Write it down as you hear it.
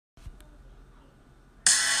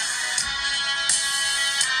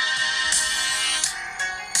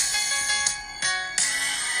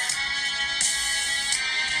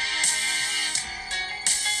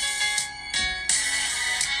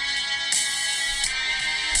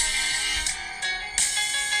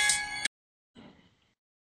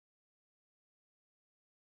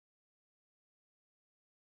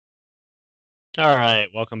All right,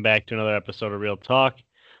 welcome back to another episode of Real Talk.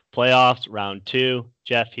 Playoffs, round two.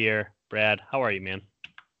 Jeff here. Brad, how are you, man?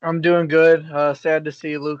 I'm doing good. Sad to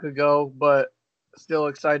see Luca go, but still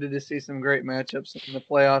excited to see some great matchups in the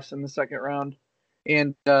playoffs in the second round.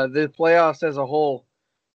 And the playoffs as a whole,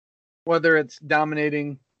 whether it's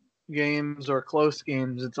dominating games or close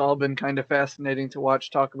games, it's all been kind of fascinating to watch,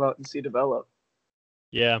 talk about, and see develop.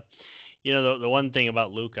 Yeah, the one thing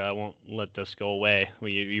about Luca, I won't let this go away.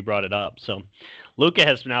 You brought it up. So, Luca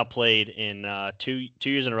has now played in two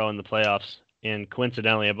years in a row in the playoffs, and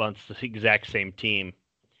coincidentally against the exact same team.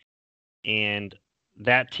 And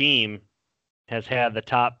that team has had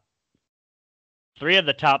three of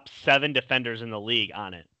the top seven defenders in the league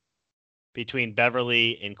on it, between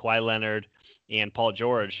Beverly and Kawhi Leonard and Paul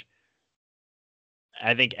George.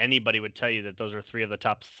 I think anybody would tell you that those are three of the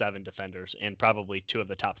top seven defenders and probably two of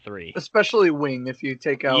the top three. Especially wing, if you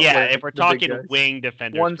take out Yeah, like if we're the big talking guys, wing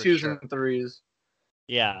defenders one, for twos, sure. and threes.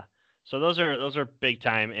 Yeah. So those are big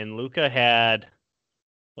time. And Luca had,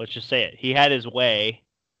 let's just say it, he had his way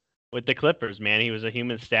with the Clippers, man. He was a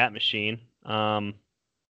human stat machine. I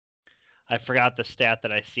forgot the stat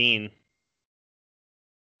that I seen.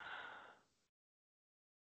 I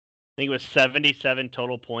think it was 77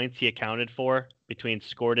 total points he accounted for between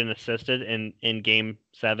scored and assisted in game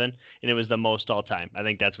 7, and it was the most all time. I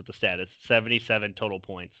think that's what the stat is. 77 total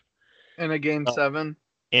points. In a game So, seven.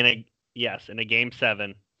 in a in a game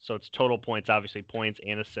 7. So it's total points, obviously points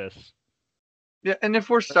and assists. Yeah, and if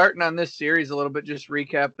we're starting on this series a little bit, just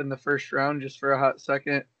recapping the first round just for a hot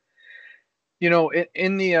second.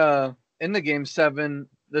 In the game seven,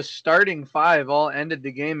 the starting five all ended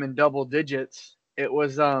the game in double digits. It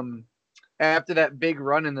was after that big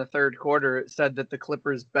run in the third quarter, it said that the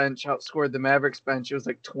Clippers bench outscored the Mavericks bench. It was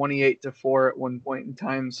like 28-4 at one point in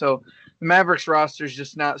time. So the Mavericks roster is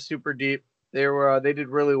just not super deep. They did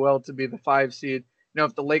really well to be the 5 seed.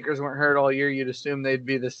 If the Lakers weren't hurt all year, you'd assume they'd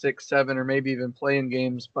be the 6, 7, or maybe even playing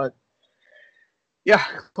games. But yeah,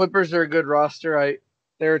 Clippers are a good roster.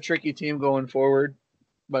 They're a tricky team going forward,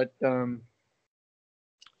 but You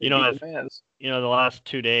they know, beat the if Mavs. the last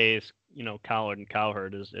 2 days,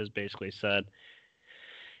 Cowherd has basically said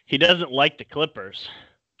he doesn't like the Clippers,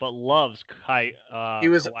 but loves He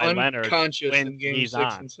was Kawhi Leonard unconscious when in game he's six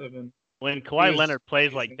on. and seven. When He Kawhi was Leonard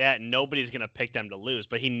plays like amazing. that, nobody's gonna pick them to lose.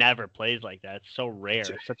 But he never plays like that. It's so rare.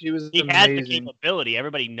 He was He has the amazing. capability.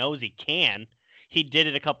 Everybody knows he can. He did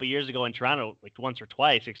it a couple years ago in Toronto, like once or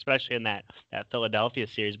twice, especially in that Philadelphia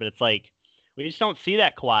series. But it's like we just don't see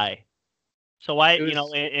that Kawhi. So why, It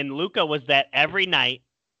was and Luca was that every night,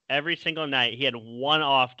 every single night. He had one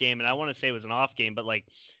off game, and I want to say it was an off game, but like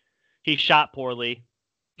he shot poorly.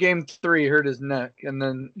 game three hurt his neck, and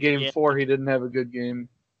then game Yeah, four he didn't have a good game.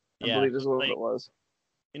 I yeah. believe is So what like it was.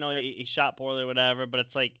 he shot poorly or whatever, but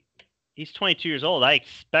it's like he's 22 years old. I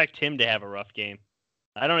expect him to have a rough game.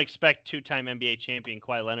 I don't expect two-time NBA champion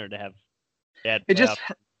Kawhi Leonard to have bad It playoffs just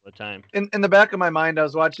all the time. in the back of my mind, I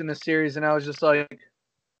was watching the series and I was just like,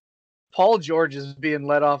 Paul George is being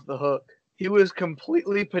let off the hook. He was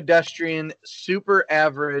completely pedestrian, super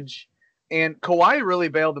average, and Kawhi really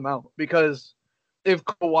bailed him out because if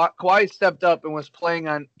Kawhi stepped up and was playing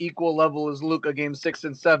on equal level as Luka game 6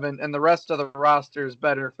 and 7, and the rest of the roster is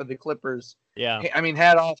better for the Clippers. Yeah, I mean,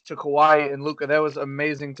 hat off to Kawhi and Luka. That was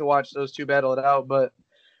amazing to watch those two battle it out. But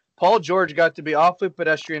Paul George got to be awfully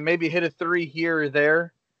pedestrian, maybe hit a three here or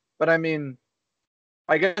there. But I mean,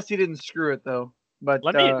 I guess he didn't screw it though. But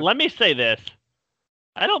let me say this.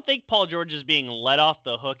 I don't think Paul George is being let off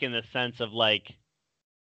the hook in the sense of like.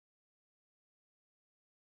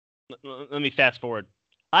 Let me fast forward.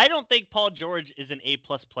 I don't think Paul George is an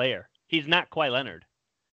A-plus player. He's not Kawhi Leonard.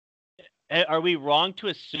 Are we wrong to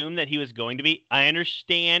assume that he was going to be? I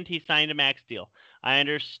understand he signed a max deal. I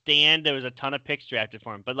understand there was a ton of picks drafted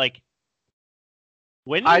for him, but like,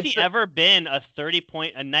 when has I'd he say, ever been a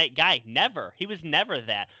 30-point a night guy? Never. He was never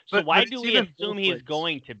that. So why but do it's we even assume both he's ways.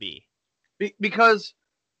 going to be? Because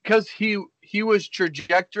he was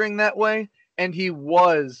trajectorying that way, and he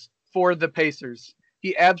was for the Pacers.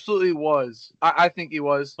 He absolutely was. I think he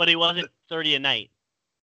was. But he wasn't 30 a night.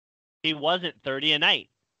 He wasn't 30 a night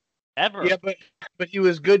ever. Yeah, but he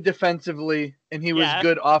was good defensively, and he was Yeah,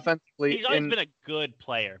 good offensively. he's always And been a good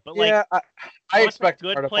player, but like, yeah, I what's a expect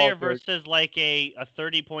good part of Paul player George. versus like a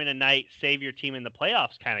 30-point a night save your team in the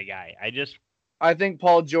playoffs kind of guy? I think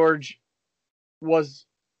Paul George was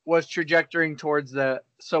was trajectorying towards that,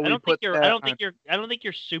 so I we don't think put you're I that don't think on. you're I don't think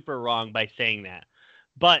you're super wrong by saying that.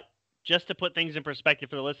 But just to put things in perspective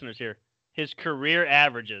for the listeners here, his career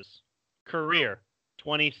averages, career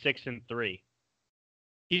 26 and 3.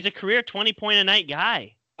 He's a career 20-point a night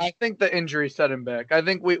guy. I think the injury set him back. I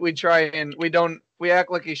think we try and we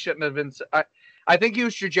act like he shouldn't have been. I think he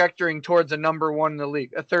was trajectorying towards a number one in the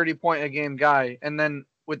league, a 30-point a game guy, and then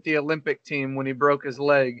with the Olympic team when he broke his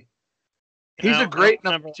leg, he's a great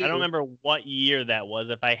number two. I don't remember what year that was.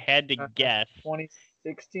 If I had to guess,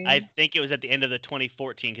 2016. I think it was at the end of the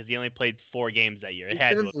 2014 because he only played 4 games that year. It He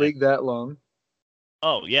had been in the league that long.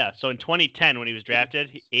 Oh yeah, so in 2010 when he was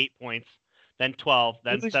drafted, 8 points, then 12,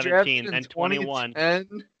 then 17, then 21.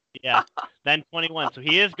 Yeah, then 21. So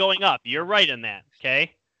he is going up. You're right in that.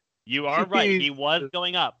 Okay, you are right. He was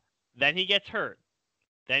going up. Then he gets hurt.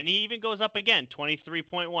 Then he even goes up again,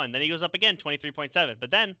 23.1. Then he goes up again, 23.7.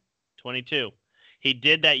 But then 22. He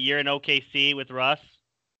did that year in OKC with Russ.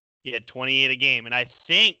 He had 28 a game, and I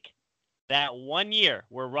think that 1 year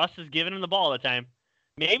where Russ is giving him the ball all the time.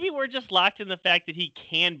 Maybe we're just locked in the fact that he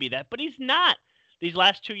can be that, but he's not. These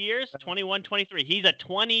last 2 years, 21, 23. He's a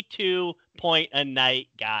 22-point-a-night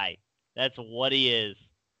guy. That's what he is.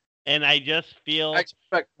 And I just feel... I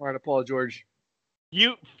expect more out of Paul George.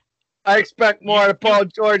 I expect more out of Paul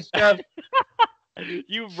George, Jeff.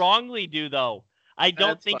 You wrongly do, though. I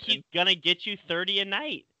don't think he's going to get you 30 a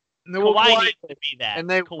night. No, Kawhi needs to be that. And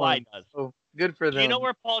Kawhi does. Oh, good for them. Do you know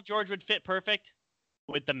where Paul George would fit perfect?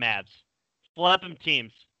 With the Mavs. Flip him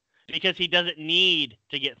teams. Because he doesn't need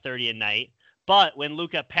to get 30 a night. But when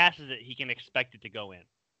Luka passes it, he can expect it to go in.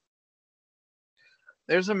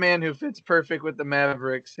 There's a man who fits perfect with the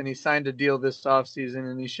Mavericks, and he signed a deal this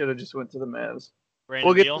offseason, and he should have just went to the Mavs.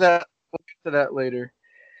 We'll get to that later.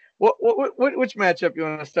 Which matchup you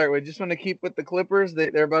want to start with? Just want to keep with the Clippers?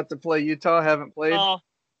 They're about to play Utah, haven't played?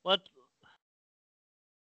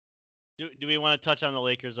 Do we want to touch on the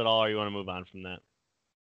Lakers at all, or you want to move on from that?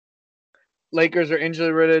 Lakers are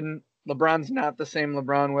injury-ridden. LeBron's not the same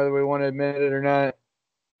LeBron, whether we want to admit it or not.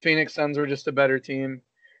 Phoenix Suns were just a better team.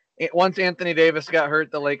 Once Anthony Davis got hurt,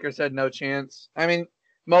 the Lakers had no chance. I mean,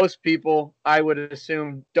 most people, I would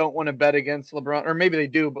assume, don't want to bet against LeBron, or maybe they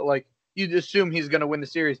do, but like you'd assume he's going to win the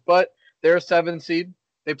series. But they're a 7 seed.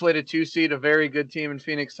 They played a 2 seed, a very good team in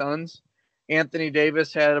Phoenix Suns. Anthony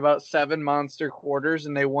Davis had about 7 monster quarters,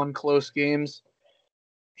 and they won close games.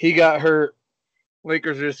 He got hurt.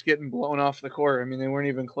 Lakers are just getting blown off the court. I mean, they weren't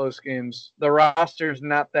even close games. The roster's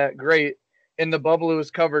not that great. And the bubble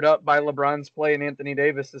was covered up by LeBron's play and Anthony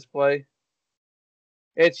Davis's play.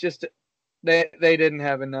 It's just they didn't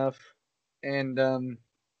have enough. And,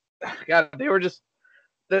 God, they were just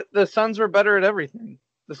 – the Suns were better at everything.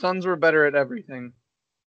 The Suns were better at everything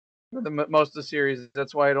for most of the series.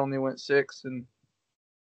 That's why it only went 6. And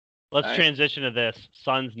let's transition to this.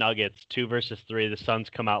 Suns Nuggets 2 versus 3. The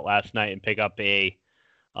Suns come out last night and pick up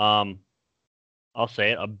I'll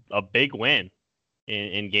say it, a big win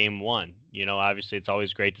in game 1. You know, obviously it's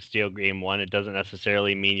always great to steal game 1. It doesn't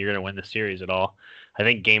necessarily mean you're going to win the series at all. I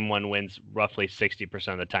think game 1 wins roughly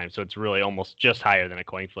 60% of the time, so it's really almost just higher than a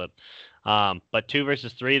coin flip. But 2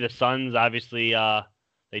 versus 3, the Suns obviously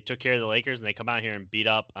they took care of the Lakers and they come out here and beat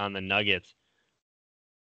up on the Nuggets.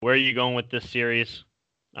 Where are you going with this series?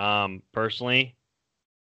 Personally,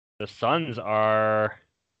 the Suns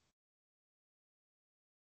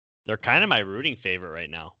they're kind of my rooting favorite right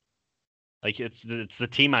now. Like it's the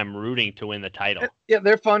team I'm rooting to win the title. Yeah,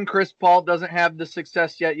 they're fun. Chris Paul doesn't have the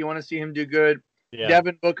success yet. You want to see him do good. Yeah.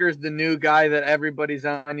 Devin Booker's the new guy that everybody's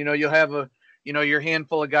on. You know, you'll have your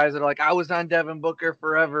handful of guys that are like, I was on Devin Booker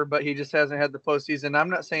forever, but he just hasn't had the postseason. I'm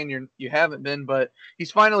not saying you haven't been, but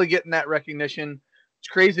he's finally getting that recognition. It's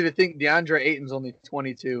crazy to think DeAndre Ayton's only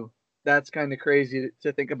 22. That's kind of crazy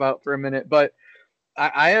to think about for a minute. But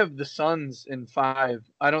I have the Suns in 5.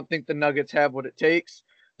 I don't think the Nuggets have what it takes.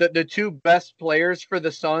 The 2 best players for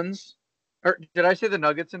the Suns, or did I say the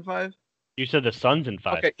Nuggets in 5? You said the Suns in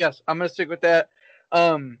 5. Okay, yes, I'm going to stick with that.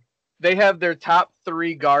 They have their top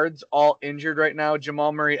 3 guards all injured right now.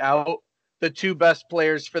 Jamal Murray out. The 2 best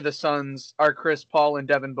players for the Suns are Chris Paul and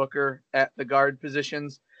Devin Booker at the guard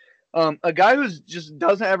positions. A guy who just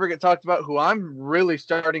doesn't ever get talked about, who I'm really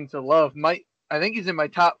starting to love, I think he's in my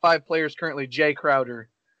top 5 players currently, Jay Crowder.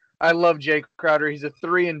 I love Jay Crowder. He's a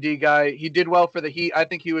 3-and-D guy. He did well for the Heat. I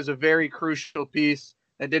think he was a very crucial piece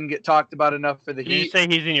that didn't get talked about enough for the Heat. Did you say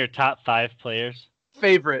he's in your top 5 players?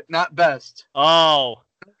 Favorite, not best. Oh.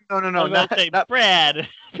 No. Not Brad.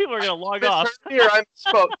 People are going to log off. Here, I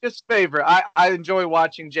spoke. Just favorite. I enjoy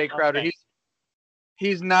watching Jay Crowder. Okay.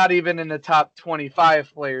 He's not even in the top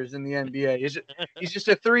 25 players in the NBA. He's just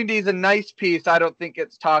a 3-and-D. He's a nice piece. I don't think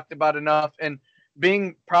it's talked about enough. And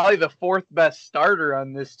being probably the 4th best starter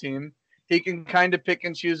on this team, he can kind of pick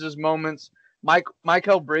and choose his moments.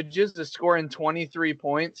 Mikal Bridges is scoring 23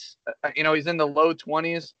 points. He's in the low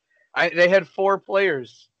 20s. They had 4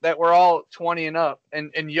 players that were all 20 and up,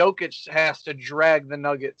 and Jokic has to drag the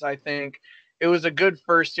Nuggets. I think it was a good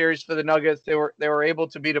first series for the Nuggets. They were able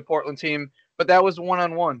to beat a Portland team, but that was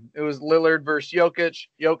 1-on-1. It was Lillard versus Jokic.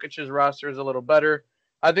 Jokic's roster is a little better.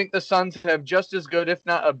 I think the Suns have just as good, if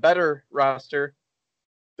not a better, roster.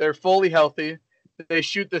 They're fully healthy. They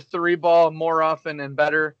shoot the 3 ball more often and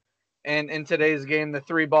better. And in today's game, the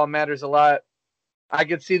 3 ball matters a lot. I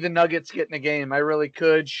could see the Nuggets getting a game. I really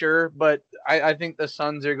could, sure, but I think the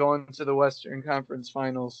Suns are going to the Western Conference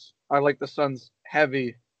Finals. I like the Suns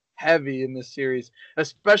heavy in this series,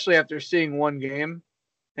 especially after seeing one game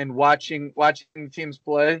and watching the teams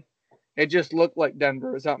play. It just looked like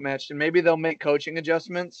Denver was outmatched, and maybe they'll make coaching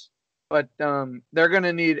adjustments, but they're going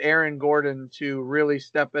to need Aaron Gordon to really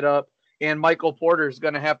step it up, and Michael Porter is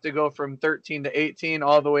going to have to go from 13 to 18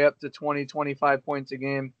 all the way up to 20, 25 points a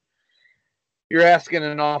game. You're asking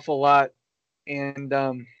an awful lot, and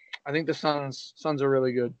I think the Suns are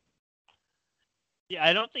really good. Yeah,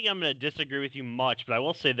 I don't think I'm going to disagree with you much, but I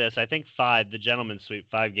will say this. I think the gentleman's sweep,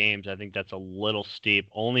 5 games, I think that's a little steep,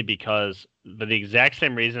 only because for the exact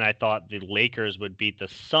same reason I thought the Lakers would beat the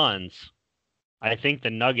Suns, I think the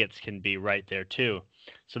Nuggets can be right there too.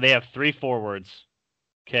 So they have 3 forwards,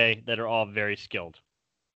 okay, that are all very skilled.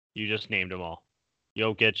 You just named them all.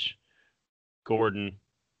 Jokic, Gordon,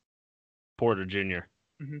 Porter Jr.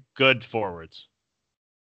 Mm-hmm. Good forwards.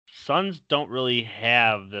 Suns don't really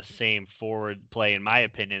have the same forward play, in my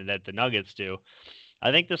opinion, that the Nuggets do.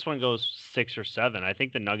 I think this one goes 6 or 7. I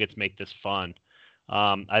think the Nuggets make this fun.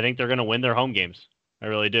 I think they're going to win their home games. I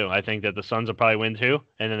really do. I think that the Suns will probably win 2,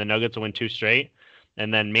 and then the Nuggets will win 2 straight.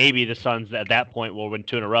 And then maybe the Suns at that point will win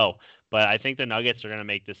 2 in a row. But I think the Nuggets are going to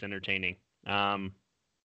make this entertaining. I'm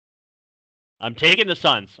taking the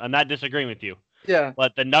Suns. I'm not disagreeing with you. Yeah.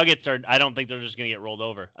 But the Nuggets I don't think they're just going to get rolled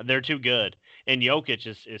over. They're too good. And Jokic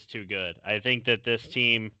is too good. I think that this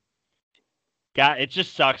team it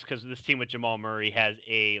just sucks because this team with Jamal Murray has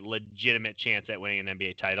a legitimate chance at winning an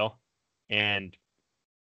NBA title. And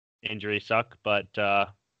injuries suck, but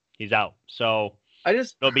he's out. So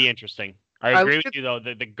it'll be interesting. I agree with you, though.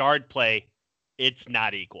 The guard play, it's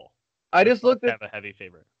not equal. I just looked at have a heavy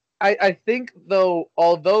favorite. I think, though,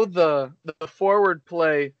 although the forward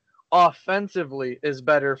play offensively is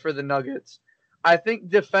better for the Nuggets, I think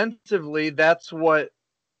defensively that's what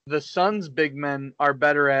the Suns' big men are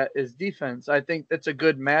better at is defense. I think that's a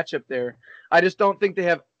good matchup there. I just don't think they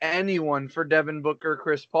have anyone for Devin Booker,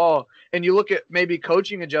 Chris Paul. And you look at maybe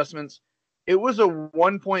coaching adjustments, it was a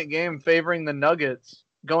 1-point game favoring the Nuggets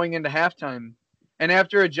going into halftime. And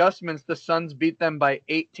after adjustments, the Suns beat them by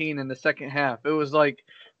 18 in the second half. It was like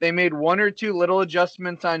they made 1 or 2 little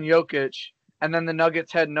adjustments on Jokic, and then the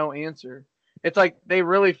Nuggets had no answer. It's like they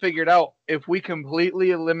really figured out if we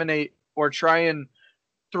completely eliminate or try and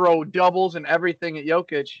throw doubles and everything at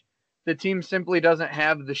Jokic, the team simply doesn't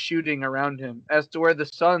have the shooting around him. As to where the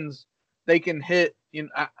Suns, they can hit.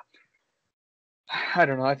 I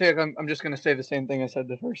don't know. I think I'm just going to say the same thing I said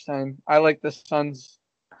the first time. I like the Suns.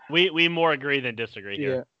 We more agree than disagree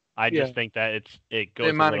here. Yeah. I just think that it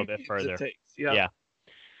goes a little bit further. Yeah.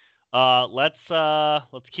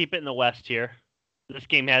 Let's keep it in the West here. This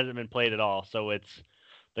game hasn't been played at all, so it's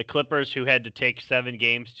the Clippers who had to take 7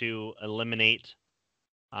 games to eliminate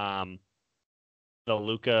the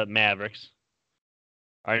Luka Mavericks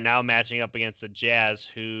are now matching up against the Jazz,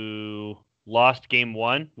 who lost game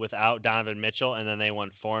 1 without Donovan Mitchell, and then they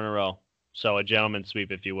won 4 in a row. So a gentleman's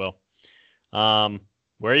sweep, if you will.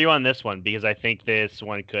 Where are you on this one? Because I think this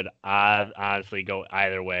one could honestly go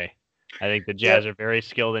either way. I think the Jazz are very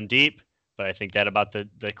skilled and deep, but I think that about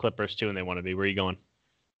the Clippers too, and they want to be. Where are you going?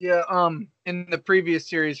 Yeah, in the previous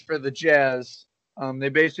series for the Jazz, they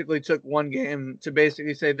basically took one game to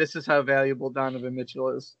basically say this is how valuable Donovan Mitchell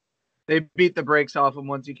is. They beat the brakes off him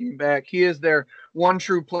once he came back. He is their one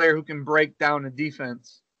true player who can break down a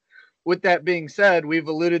defense. With that being said, we've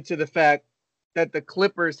alluded to the fact that the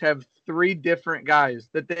Clippers have 3 different guys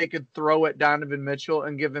that they could throw at Donovan Mitchell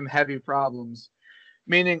and give him heavy problems.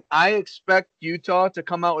 Meaning, I expect Utah to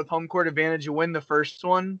come out with home court advantage and win the first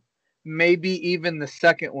one, maybe even the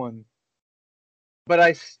second one. But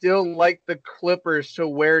I still like the Clippers to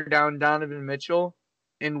wear down Donovan Mitchell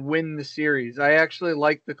and win the series. I actually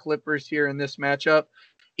like the Clippers here in this matchup,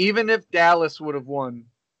 even if Dallas would have won.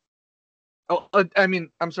 Flip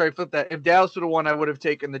that. If Dallas would have won, I would have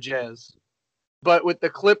taken the Jazz. But with the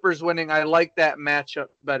Clippers winning, I like that matchup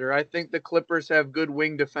better. I think the Clippers have good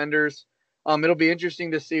wing defenders. It'll be interesting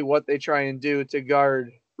to see what they try and do to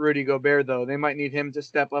guard Rudy Gobert, though. They might need him to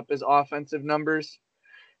step up his offensive numbers.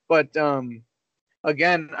 But,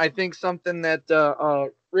 again, I think something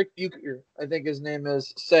that Rick Bucher, I think his name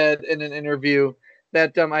is, said in an interview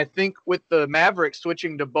that I think with the Mavericks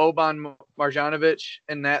switching to Boban Marjanovic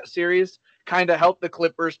in that series kind of helped the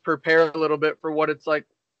Clippers prepare a little bit for what it's like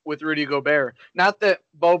with Rudy Gobert. Not that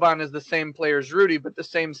Boban is the same player as Rudy, but the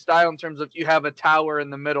same style in terms of you have a tower in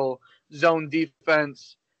the middle, zone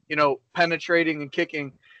defense, penetrating and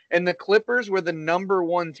kicking. And the Clippers were the number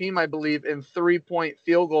one team, I believe, in 3-point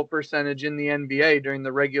field goal percentage in the NBA during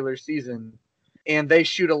the regular season. And they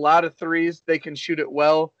shoot a lot of threes. They can shoot it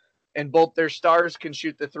well. And both their stars can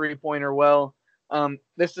shoot the three-pointer well.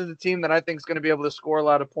 This is a team that I think is going to be able to score a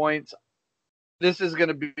lot of points. This is going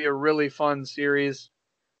to be a really fun series.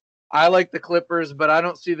 I like the Clippers, but I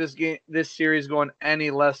don't see this series going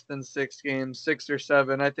any less than 6 games, 6 or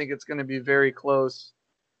 7. I think it's going to be very close.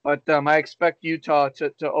 But I expect Utah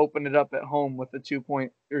to open it up at home with a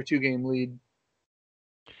 2-game lead.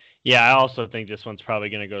 Yeah, I also think this one's probably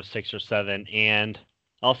going to go 6 or 7. And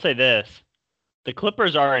I'll say this. The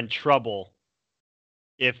Clippers are in trouble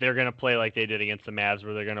if they're going to play like they did against the Mavs,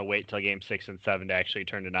 where they're going to wait till game 6 and 7 to actually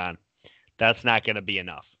turn it on. That's not going to be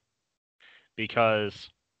enough. Because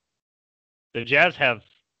the Jazz have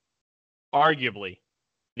arguably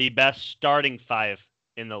the best starting 5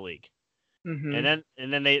 in the league. Mm-hmm.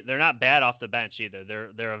 And then they're not bad off the bench either.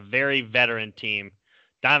 They're a very veteran team.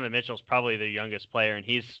 Donovan Mitchell's probably the youngest player, and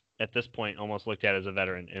he's at this point almost looked at as a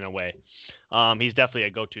veteran in a way. He's definitely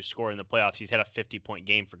a go-to scorer in the playoffs. He's had a 50-point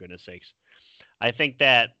game, for goodness sakes. I think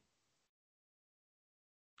that,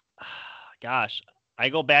 I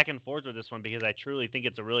go back and forth with this one because I truly think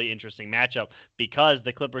it's a really interesting matchup because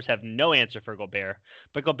the Clippers have no answer for Gobert.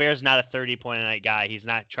 But Gobert's not a 30-point-a-night guy. He's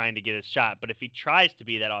not trying to get his shot. But if he tries to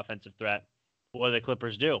be that offensive threat, what do the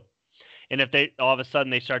Clippers do? And if they all of a sudden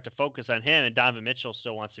they start to focus on him and Donovan Mitchell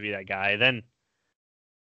still wants to be that guy, then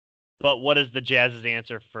but what is the Jazz's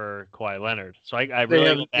answer for Kawhi Leonard? So I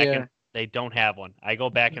really go back and they don't have one. I go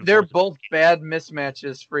back and they're both bad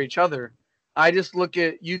mismatches for each other. I just look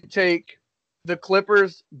at you take the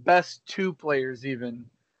Clippers' best 2 players even.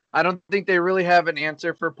 I don't think they really have an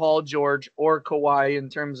answer for Paul George or Kawhi in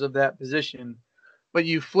terms of that position. But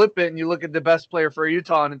you flip it and you look at the best player for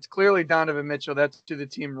Utah, and it's clearly Donovan Mitchell. That's who the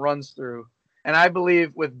team runs through. And I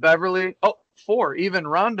believe with Beverly, 4, even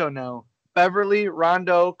Rondo now. Beverly,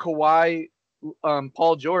 Rondo, Kawhi,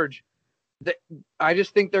 Paul George. I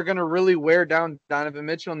just think they're going to really wear down Donovan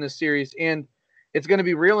Mitchell in this series. And it's going to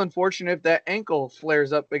be real unfortunate if that ankle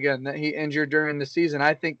flares up again that he injured during the season.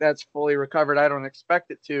 I think that's fully recovered. I don't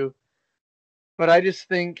expect it to. But I just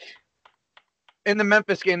think in the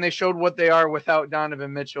Memphis game, they showed what they are without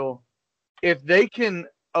Donovan Mitchell. If they can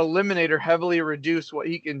eliminate or heavily reduce what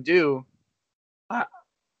he can do,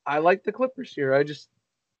 I like the Clippers here.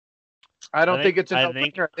 I don't think it's a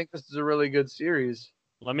no-brainer. I think this is a really good series.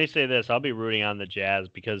 Let me say this. I'll be rooting on the Jazz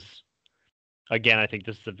because, again, I think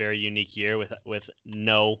this is a very unique year with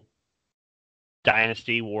no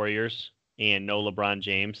dynasty Warriors and no LeBron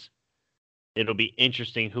James. It'll be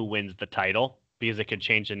interesting who wins the title because it could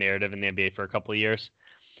change the narrative in the NBA for a couple of years.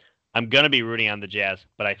 I'm going to be rooting on the Jazz,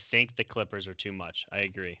 but I think the Clippers are too much. I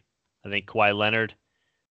agree. I think Kawhi Leonard,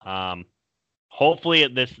 hopefully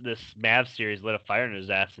this Mavs series lit a fire in his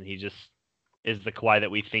ass and he just is the Kawhi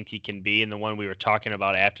that we think he can be and the one we were talking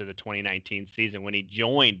about after the 2019 season when he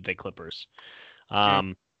joined the Clippers.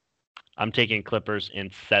 I'm taking Clippers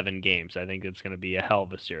in 7 games. I think it's going to be a hell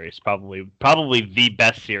of a series. Probably the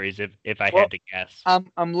best series if I had to guess.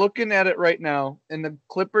 I'm looking at it right now, and the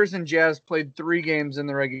Clippers and Jazz played 3 games in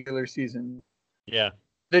the regular season. Yeah.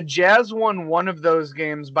 The Jazz won one of those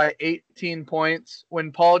games by 18 points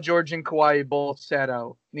when Paul George and Kawhi both sat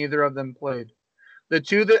out. Neither of them played. The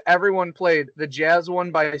 2 that everyone played, the Jazz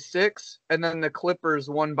won by 6, and then the Clippers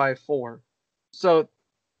won by 4. So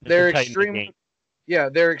they're extremely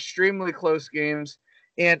close games.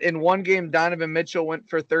 And in one game, Donovan Mitchell went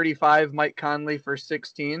for 35, Mike Conley for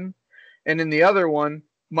 16. And in the other one,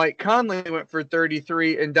 Mike Conley went for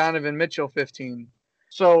 33 and Donovan Mitchell 15.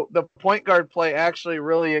 So the point guard play actually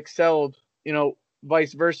really excelled,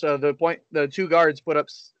 vice versa. The 2 guards put up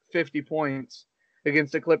 50 points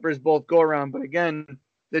against the Clippers both go around. But again,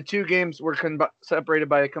 the 2 games were separated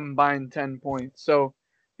by a combined 10 points. So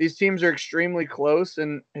these teams are extremely close,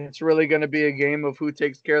 and it's really going to be a game of who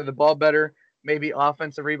takes care of the ball better, maybe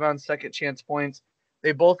offensive rebounds, second chance points.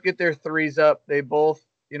 They both get their threes up. They both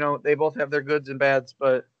have their goods and bads,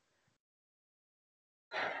 but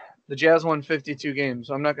the Jazz won 52 games.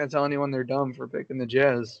 So I'm not going to tell anyone they're dumb for picking the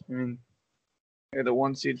Jazz. I mean, they're the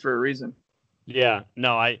 1 seed for a reason. Yeah,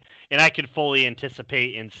 no, I could fully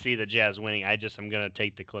anticipate and see the Jazz winning. I'm going to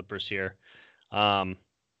take the Clippers here.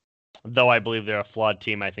 Though I believe they're a flawed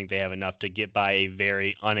team, I think they have enough to get by a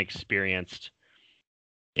very inexperienced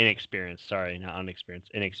Jazz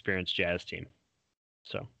team.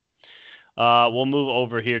 So we'll move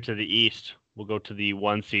over here to the East. We'll go to the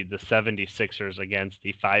 1 seed, the 76ers, against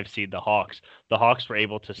the 5 seed, the Hawks. The Hawks were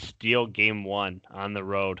able to steal game 1 on the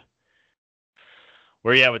road.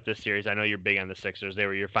 Where are you at with this series? I know you're big on the Sixers. They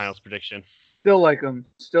were your finals prediction. Still like them.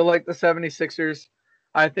 Still like the 76ers.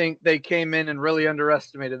 I think they came in and really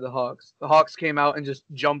underestimated the Hawks. The Hawks came out and just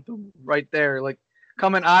jumped them right there. Like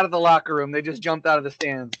coming out of the locker room, they just jumped out of the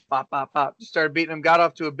stands. Pop, pop, pop. Just started beating them, got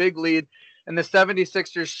off to a big lead, and the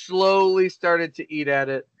 76ers slowly started to eat at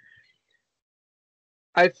it.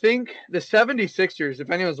 I think the 76ers,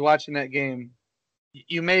 if anyone's watching that game,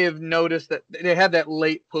 you may have noticed that they had that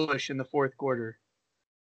late push in the fourth quarter.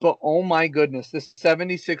 But oh my goodness, the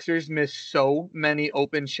 76ers missed so many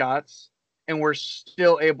open shots and were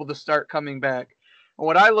still able to start coming back. And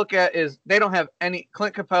what I look at is they don't have any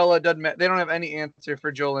Clint Capella they don't have any answer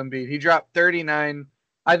for Joel Embiid. He dropped 39.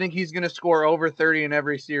 I think he's going to score over 30 in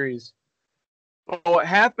every series. But what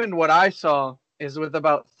happened, what I saw is with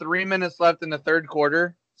about 3 minutes left in the third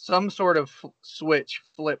quarter, some sort of switch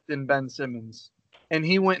flipped in Ben Simmons. And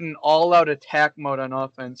he went in all-out attack mode on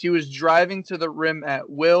offense. He was driving to the rim at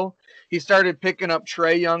will. He started picking up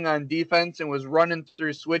Trae Young on defense and was running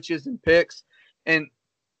through switches and picks. And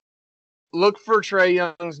look for Trae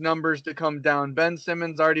Young's numbers to come down. Ben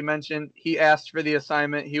Simmons already mentioned he asked for the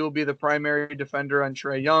assignment. He will be the primary defender on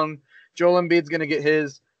Trae Young. Joel Embiid's going to get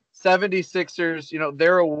his. 76ers,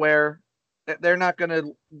 they're aware that they're not going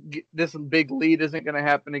to get this big lead isn't going to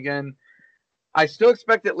happen again. I still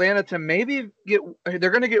expect Atlanta to they're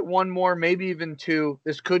going to get one more, maybe even two.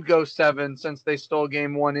 This could go 7 since they stole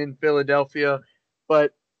game 1 in Philadelphia,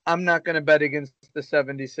 but I'm not going to bet against the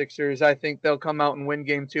 76ers. I think they'll come out and win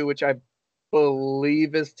game 2, which I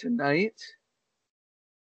believe is tonight.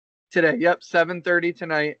 Today. Yep. 7:30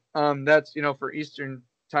 tonight. That's, for Eastern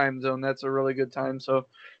time zone. That's a really good time. So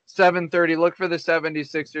 7:30, look for the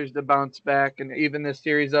 76ers to bounce back and even this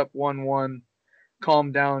series up 1-1,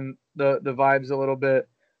 calm down the vibes a little bit.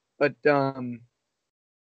 But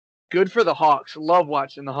good for the Hawks. Love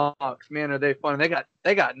watching the Hawks. Man, are they fun.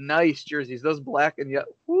 They got nice jerseys. Those black and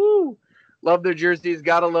yellow. Woo! Love their jerseys.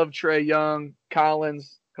 Gotta love Trae Young,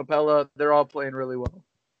 Collins, Capella. They're all playing really well.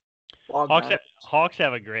 Hawks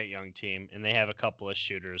have a great young team, and they have a couple of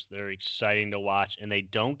shooters. They're exciting to watch, and they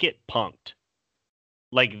don't get punked.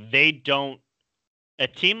 Like, they don't – a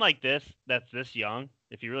team like this that's this young,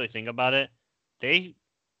 if you really think about it, they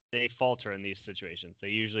falter in these situations.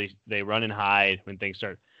 They run and hide when things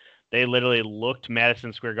start. They literally looked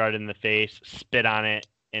Madison Square Garden in the face, spit on it,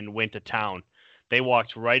 and went to town. They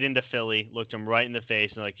walked right into Philly, looked them right in the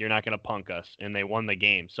face, and like, you're not going to punk us, and they won the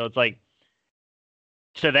game. So it's like,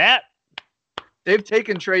 to that – they've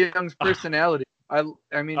taken Trae Young's personality. I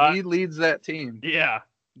mean, he leads that team. Yeah,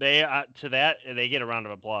 they to that they get a round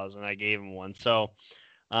of applause, and I gave him one. So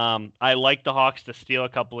I like the Hawks to steal a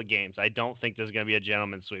couple of games. I don't think there's going to be a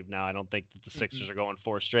gentleman's sweep now. I don't think that the Sixers are going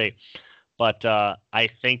 4 straight. But I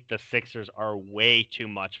think the Sixers are way too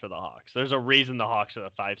much for the Hawks. There's a reason the Hawks are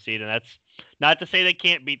the 5 seed, and that's not to say they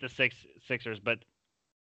can't beat the Sixers, but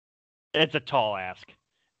it's a tall ask.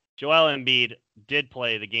 Joel Embiid did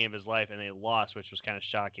play the game of his life, and they lost, which was kind of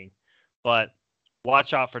shocking. But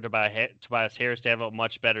watch out for Tobias Harris to have a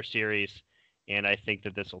much better series, and I think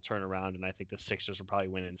that this will turn around, and I think the Sixers will probably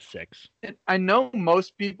win in 6. I know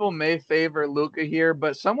most people may favor Luka here,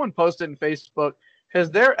 but someone posted in Facebook,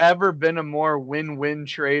 has there ever been a more win-win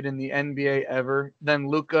trade in the NBA ever than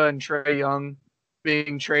Luka and Trae Young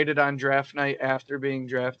being traded on draft night after being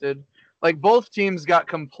drafted? Like, both teams got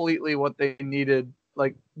completely what they needed,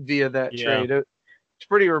 like, via that trade. It's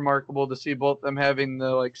pretty remarkable to see both of them having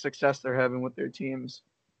the success they're having with their teams.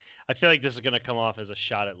 I feel like this is going to come off as a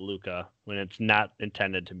shot at Luka when it's not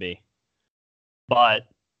intended to be. But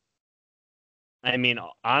I mean,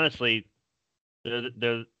 honestly,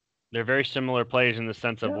 they're very similar players in the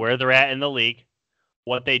sense of where they're at in the league,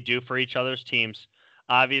 what they do for each other's teams.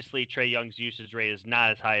 Obviously, Trae Young's usage rate is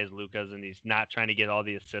not as high as Luka's, and he's not trying to get all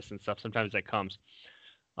the assists and stuff. Sometimes that comes.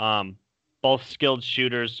 Both skilled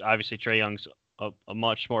shooters. Obviously, Trae Young's a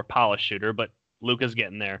much more polished shooter, but Luka's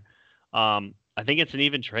getting there. I think it's an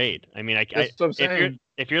even trade. I mean,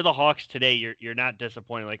 if you're the Hawks today, you're not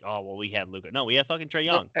disappointed. Like, oh well, we had Luka. No, we have fucking Trae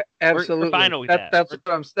Young. Absolutely, we're fine with that.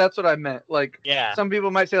 That's what I meant. Like, yeah. Some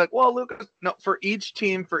people might say, like, well, Luka. No, for each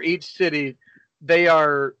team, for each city, they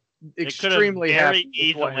are extremely happy. Very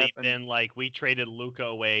easily been like, we traded Luka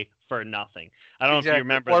away for nothing. I don't know if you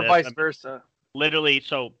remember or this. Vice versa. Literally,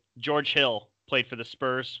 so George Hill played for the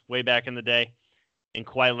Spurs way back in the day. and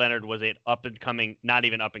Kawhi Leonard was an up and coming, not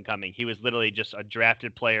even up and coming. He was literally just a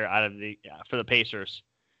drafted player out of for the Pacers,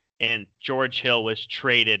 and George Hill was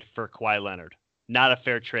traded for Kawhi Leonard. Not a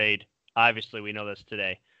fair trade. Obviously, we know this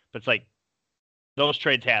today, but it's like those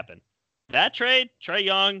trades happen. That trade, Trae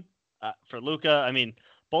Young for Luka. I mean,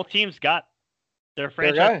 both teams got their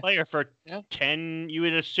franchise player for 10. You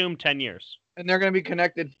would assume 10 years, and they're going to be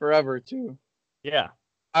connected forever too. Yeah.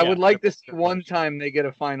 I would like to see one time they get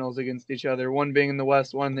a finals against each other, one being in the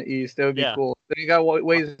West, one in the East. That would be cool. They got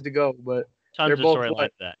ways to go, but they're both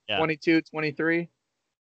like that. Yeah. 22, 23.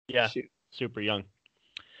 Yeah, shoot. Super young.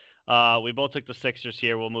 We both took the Sixers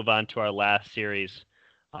here. We'll move on to our last series.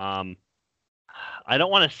 I don't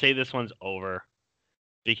want to say this one's over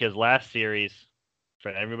because last series, for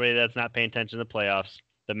everybody that's not paying attention to the playoffs,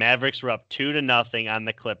 the Mavericks were up 2-0 on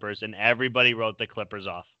the Clippers, and everybody wrote the Clippers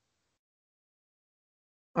off.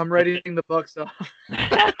 I'm writing the Bucks off.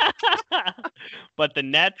 But the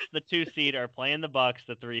Nets, the 2 seed, are playing the Bucks,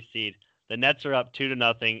 the 3 seed. The Nets are up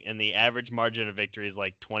 2-0, and the average margin of victory is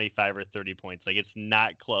like 25 or 30 points. Like, it's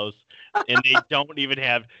not close. And they don't even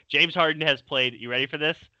have – James Harden has played – you ready for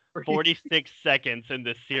this? 46 seconds in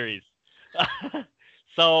this series.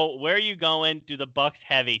 So, where are you going? Do the Bucks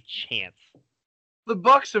have a chance? The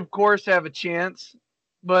Bucks, of course, have a chance.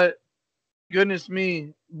 But, goodness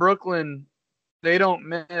me, Brooklyn – they don't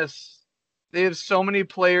miss. They have so many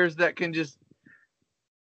players that can just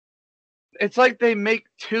 – it's like they make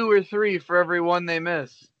 2 or 3 for every one they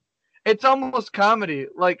miss. It's almost comedy.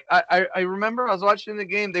 Like, I remember I was watching the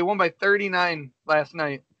game. They won by 39 last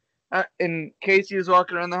night. And Casey was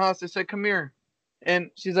walking around the house. I said, come here. And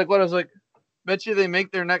she's like, what? I was like, bet you they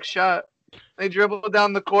make their next shot. They dribble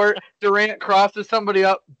down the court. Durant crosses somebody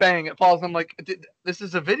up. Bang, it falls. I'm like, this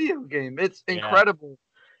is a video game. It's incredible.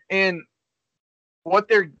 And what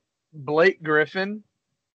they're Blake Griffin,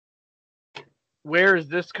 where is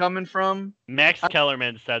this coming from? Max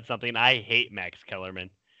Kellerman said something. I hate Max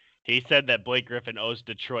Kellerman. He said that Blake Griffin owes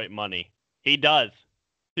Detroit money. He does.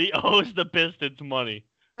 He owes the Pistons money.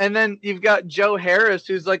 And then you've got Joe Harris,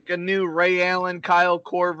 who's like a new Ray Allen, Kyle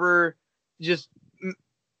Korver, just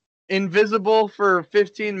invisible for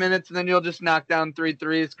 15 minutes, and then you'll just knock down 3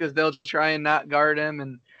 threes because they'll try and not guard him.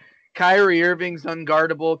 And Kyrie Irving's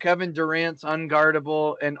unguardable. Kevin Durant's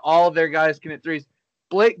unguardable. And all their guys can hit threes.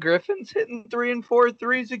 Blake Griffin's hitting 3 and 4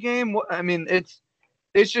 threes a game. I mean, it's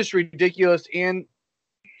just ridiculous. And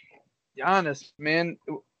Giannis, man,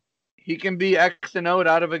 he can be X and O'd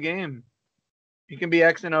out of a game.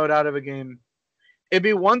 It'd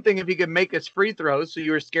be one thing if he could make his free throws so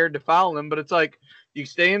you were scared to foul him, but it's like you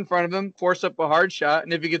stay in front of him, force up a hard shot,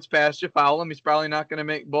 and if he gets past you, foul him. He's probably not going to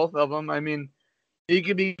make both of them. I mean, he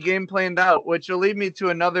could be game planned out, which will lead me to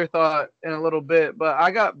another thought in a little bit. But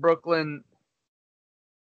I got Brooklyn.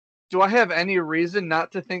 Do I have any reason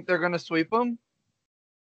not to think they're going to sweep them?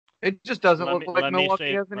 It just doesn't look like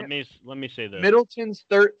Milwaukee has any. Let me say this. Middleton's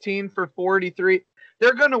 13 for 43.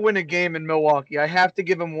 They're going to win a game in Milwaukee. I have to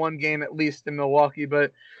give them one game at least in Milwaukee.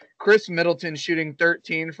 But Chris Middleton shooting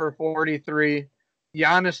 13 for 43.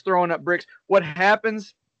 Giannis throwing up bricks. What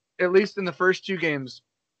happens, at least in the first 2 games,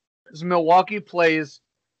 is Milwaukee plays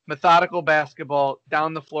methodical basketball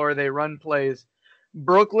down the floor. They run plays.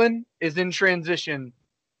 Brooklyn is in transition,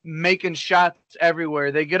 making shots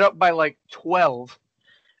everywhere. They get up by like 12.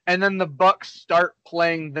 And then the Bucks start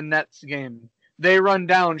playing the Nets game. They run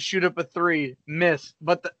down, shoot up a 3, miss.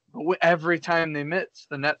 But every time they miss,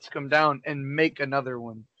 the Nets come down and make another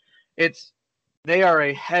one. They are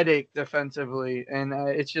a headache defensively, and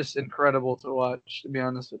it's just incredible to watch, to be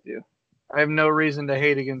honest with you. I have no reason to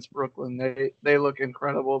hate against Brooklyn. They look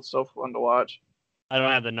incredible. It's so fun to watch. I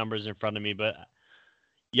don't have the numbers in front of me, but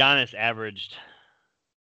Giannis averaged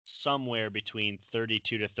somewhere between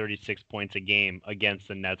 32 to 36 points a game against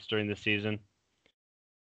the Nets during the season.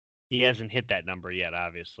 He hasn't hit that number yet,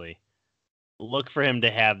 obviously. Look for him to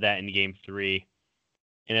have that in Game 3.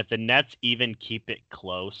 And if the Nets even keep it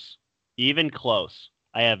close,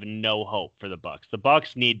 I have no hope for the Bucks. The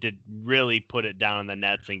Bucks need to really put it down on the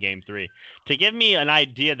Nets in Game 3 to give me an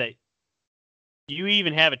idea that you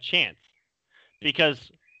even have a chance. Because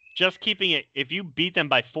just keeping it, if you beat them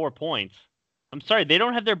by 4 points, I'm sorry, they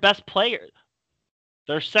don't have their best player.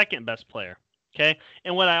 Their second best player. Okay?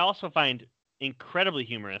 And what I also find incredibly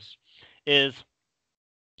humorous is,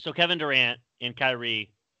 so Kevin Durant and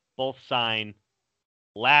Kyrie both signed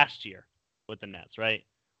last year with the Nets, right?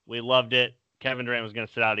 We loved it. Kevin Durant was going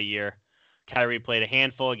to sit out a year. Kyrie played a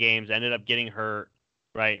handful of games, ended up getting hurt,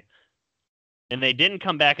 right? And they didn't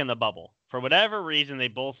come back in the bubble. For whatever reason, they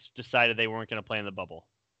both decided they weren't going to play in the bubble,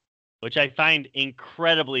 which I find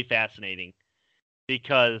incredibly fascinating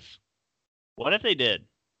because What if they did?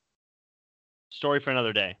 Story for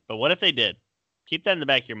another day. But what if they did? Keep that in the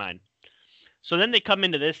back of your mind. So then they come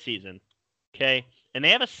into this season, okay, and they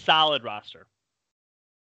have a solid roster.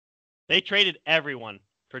 They traded everyone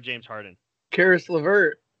for James Harden. Karis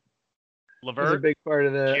LeVert was a LeVert, big part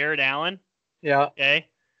of that. Jared Allen, Yeah. okay,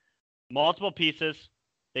 multiple pieces.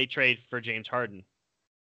 They trade for James Harden.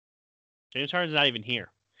 James Harden's not even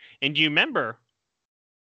here. And do you remember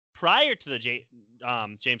prior to the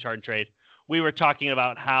James Harden trade, we were talking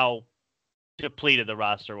about how depleted the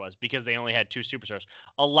roster was because they only had two superstars.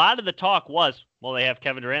 A lot of the talk was, well, they have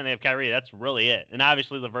Kevin Durant, they have Kyrie. That's really it. And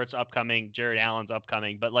obviously LeVert's upcoming, Jared Allen's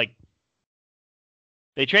upcoming, but like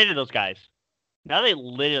they traded those guys. Now they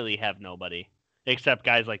literally have nobody except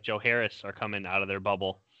guys like Joe Harris are coming out of their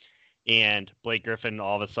bubble, and Blake Griffin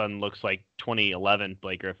all of a sudden looks like 2011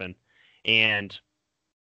 Blake Griffin. And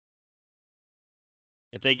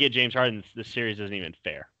if they get James Harden, this series isn't even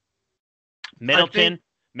fair. Middleton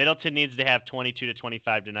needs to have 22 to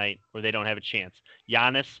 25 tonight, or they don't have a chance.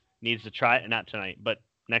 Giannis needs to try, not tonight, but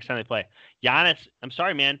next time they play. Giannis, I'm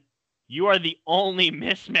sorry, man. You are the only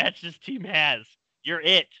mismatch this team has. You're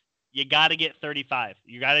it. You got to get 35.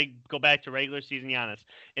 You got to go back to regular season Giannis.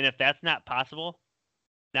 And if that's not possible,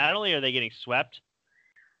 not only are they getting swept,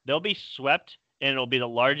 they'll be swept, and it'll be the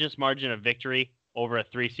largest margin of victory over a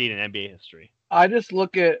 3 seed in NBA history. I just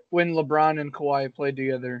look at when LeBron and Kawhi played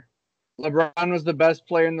together. LeBron was the best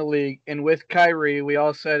player in the league, and with Kyrie, we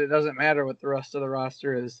all said it doesn't matter what the rest of the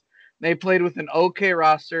roster is. They played with an okay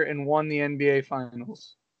roster and won the NBA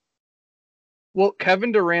Finals. Well,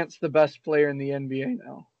 Kevin Durant's the best player in the NBA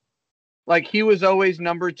now. Like, he was always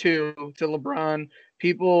number 2 to LeBron.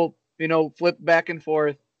 People, flip back and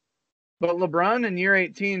forth. But LeBron in year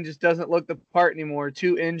 18 just doesn't look the part anymore.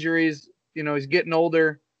 2 injuries, he's getting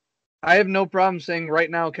older. I have no problem saying right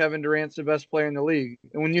now Kevin Durant's the best player in the league.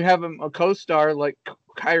 And when you have a co-star like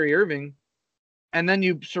Kyrie Irving, and then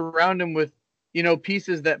you surround him with,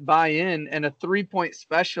 pieces that buy in and a 3-point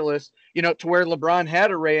specialist, to where LeBron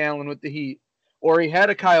had a Ray Allen with the Heat, or he had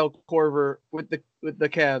a Kyle Korver with the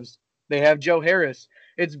Cavs. They have Joe Harris.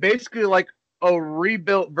 It's basically like a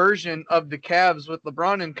rebuilt version of the Cavs with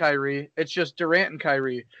LeBron and Kyrie. It's just Durant and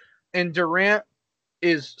Kyrie. And Durant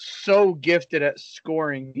is so gifted at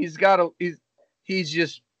scoring. He's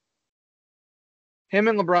just, him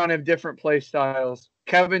and LeBron have different play styles.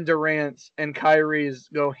 Kevin Durant's and Kyrie's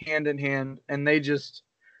go hand in hand, and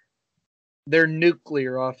they're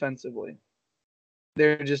nuclear offensively.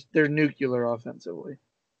 They're nuclear offensively.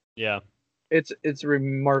 Yeah. It's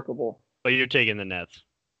remarkable. But you're taking the Nets.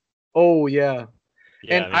 Oh, yeah.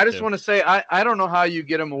 And I just too. want to say, I don't know how you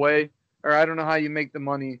get them away, or I don't know how you make the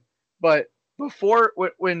money, but before,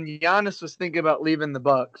 when Giannis was thinking about leaving the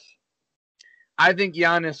Bucks, I think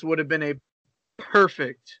Giannis would have been a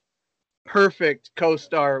perfect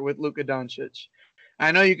co-star with Luka Doncic.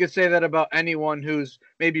 I know you could say that about anyone who's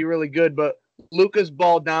maybe really good, but Luka's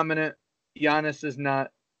ball dominant. Giannis is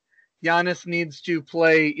not. Giannis needs to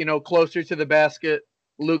play, closer to the basket.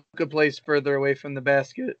 Luka plays further away from the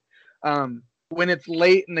basket. When it's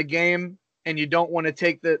late in the game and you don't want to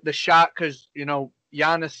take the shot because,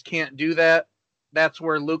 Giannis can't do that, that's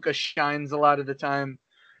where Luka shines a lot of the time.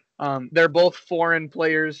 They're both foreign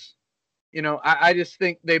players. I just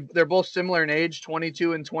think they're both similar in age,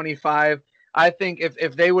 22 and 25. I think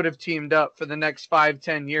if they would have teamed up for the next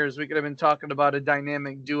 5-10 years, we could have been talking about a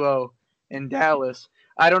dynamic duo in Dallas.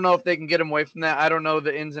 I don't know if they can get him away from that. I don't know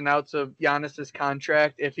the ins and outs of Giannis's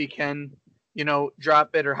contract, if he can,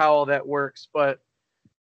 drop it or how all that works. But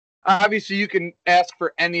obviously you can ask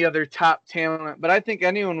for any other top talent. But I think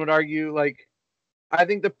anyone would argue, I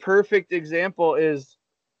think the perfect example is,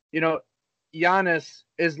 Giannis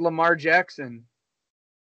is Lamar Jackson.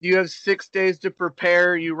 You have 6 days to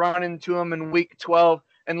prepare. You run into him in week 12,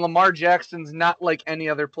 and Lamar Jackson's not like any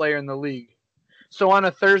other player in the league. So on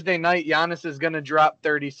a Thursday night, Giannis is going to drop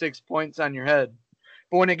 36 points on your head.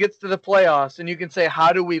 But when it gets to the playoffs and you can say,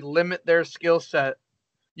 how do we limit their skill set?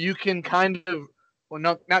 You can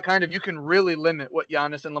you can really limit what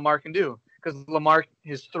Giannis and Lamar can do, because Lamar,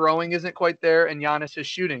 his throwing isn't quite there, and Giannis is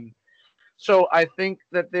shooting. So I think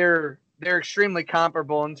that they're extremely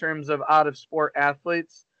comparable in terms of out-of-sport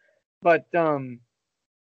athletes. But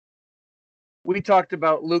we talked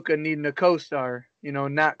about Luka needing a co-star,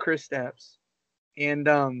 not Kristaps.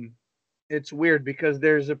 And it's weird because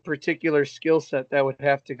there's a particular skill set that would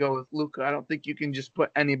have to go with Luka. I don't think you can just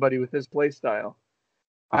put anybody with his play style.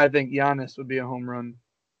 I think Giannis would be a home run.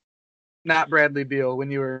 Not Bradley Beal.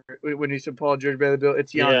 When you said Paul George, Bradley Beal,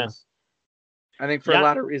 it's Giannis. Yeah. I think for a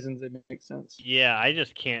lot of reasons it makes sense. Yeah, I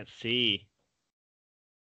just can't see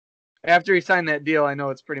After he signed that deal, I know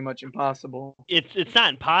it's pretty much impossible. It's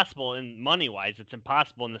not impossible in money wise. It's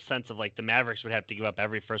impossible in the sense of like the Mavericks would have to give up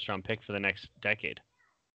every first round pick for the next decade.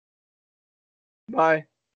 Bye.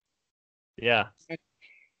 Yeah.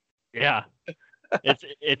 Yeah.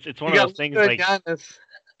 It's one of those things like Giannis.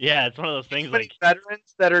 Yeah, it's one of those things like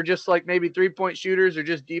veterans that are just like maybe 3-point shooters or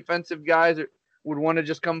just defensive guys that would want to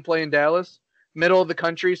just come play in Dallas. Middle of the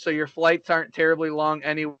country, so your flights aren't terribly long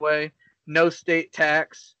anyway. No state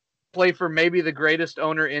tax. Play for maybe the greatest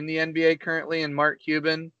owner in the NBA currently in Mark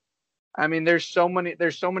Cuban. I mean, there's so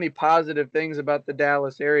many positive things about the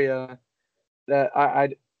Dallas area that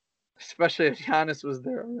I especially if Giannis was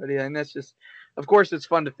there already. And that's just, of course, it's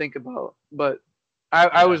fun to think about. But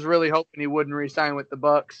I was really hoping he wouldn't re-sign with the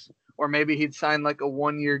Bucks, or maybe he'd sign like a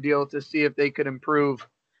 1-year deal to see if they could improve.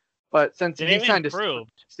 But since he signed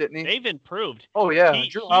improved, Sydney, they've improved. Oh yeah, he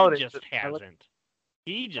just hasn't.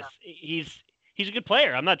 He's a good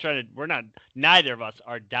player. I'm not trying to. Neither of us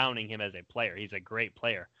are downing him as a player. He's a great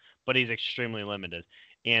player, but he's extremely limited.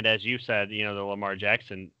 And as you said, the Lamar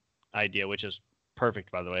Jackson idea, which is perfect,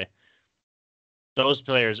 by the way. Those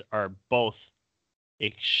players are both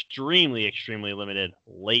extremely, extremely limited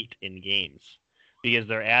late in games because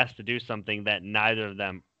they're asked to do something that neither of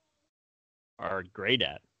them are great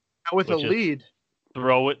at. With a lead.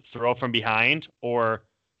 Throw from behind or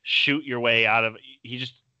shoot your way out of.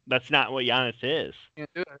 That's not what Giannis is. Can't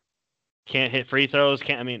do it. Can't hit free throws.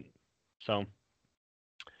 So.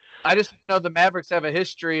 I just know the Mavericks have a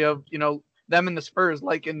history of, them and the Spurs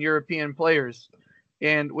liking European players.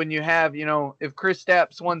 And when you have, if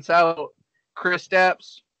Kristaps wants out,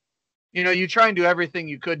 you try and do everything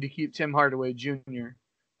you could to keep Tim Hardaway Jr.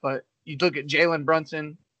 But you look at Jalen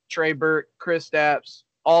Brunson, Trey Burke, Kristaps,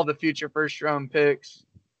 all the future first-round picks.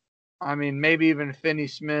 I mean, maybe even Finney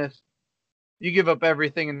Smith. You give up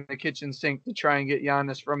everything in the kitchen sink to try and get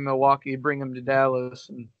Giannis from Milwaukee, bring him to Dallas,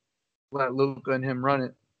 and let Luka and him run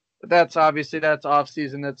it. But that's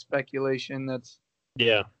off-season. That's speculation. That's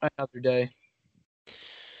another day.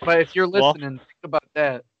 But if you're listening, think about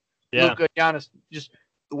that. Yeah. Luka, Giannis, just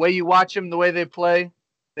the way you watch them, the way they play,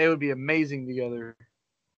 they would be amazing together.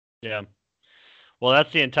 Yeah. Well,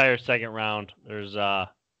 that's the entire second round. There's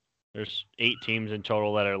 8 teams in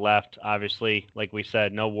total that are left. Obviously, like we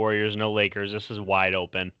said, no Warriors, no Lakers. This is wide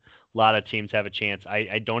open. A lot of teams have a chance.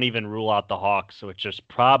 I don't even rule out the Hawks, which is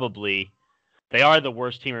probably they are the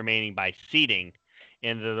worst team remaining by seeding,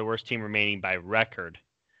 and they're the worst team remaining by record.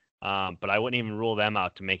 But I wouldn't even rule them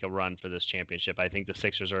out to make a run for this championship. I think the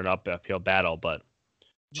Sixers are an uphill battle, but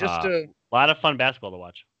just a lot of fun basketball to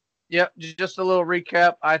watch. Yeah, just a little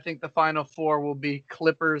recap. I think the Final Four will be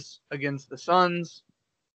Clippers against the Suns,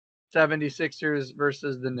 76ers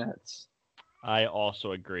versus the Nets. I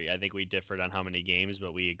also agree. I think we differed on how many games,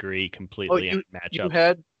 but we agree completely on matchup. You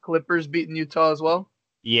had Clippers beating Utah as well?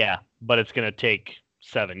 Yeah, but it's going to take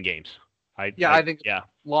 7 games. I think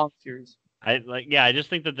long series. I just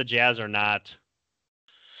think that the Jazz are not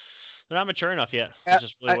mature enough yet. That's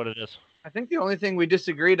just really what it is. I think the only thing we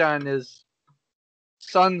disagreed on is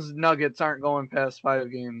Suns Nuggets aren't going past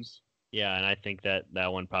 5 games. Yeah, and I think that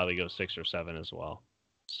one probably goes 6 or 7 as well.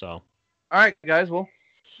 So. All right, guys. Well,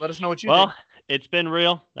 let us know what you think. Well, it's been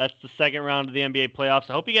real. That's the second round of the NBA playoffs.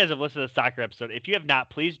 I hope you guys have listened to the soccer episode. If you have not,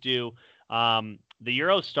 please do. The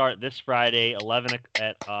Euros start this Friday, June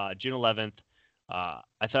 11th.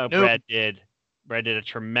 I thought Brad did a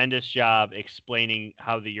tremendous job explaining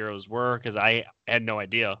how the Euros were because I had no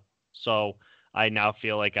idea. So I now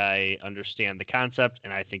feel like I understand the concept,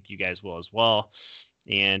 and I think you guys will as well.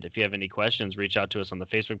 And if you have any questions, reach out to us on the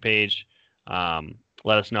Facebook page.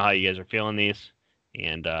 Let us know how you guys are feeling these,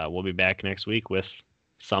 and we'll be back next week with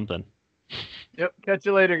something. Yep. Catch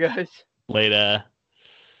you later, guys. Later.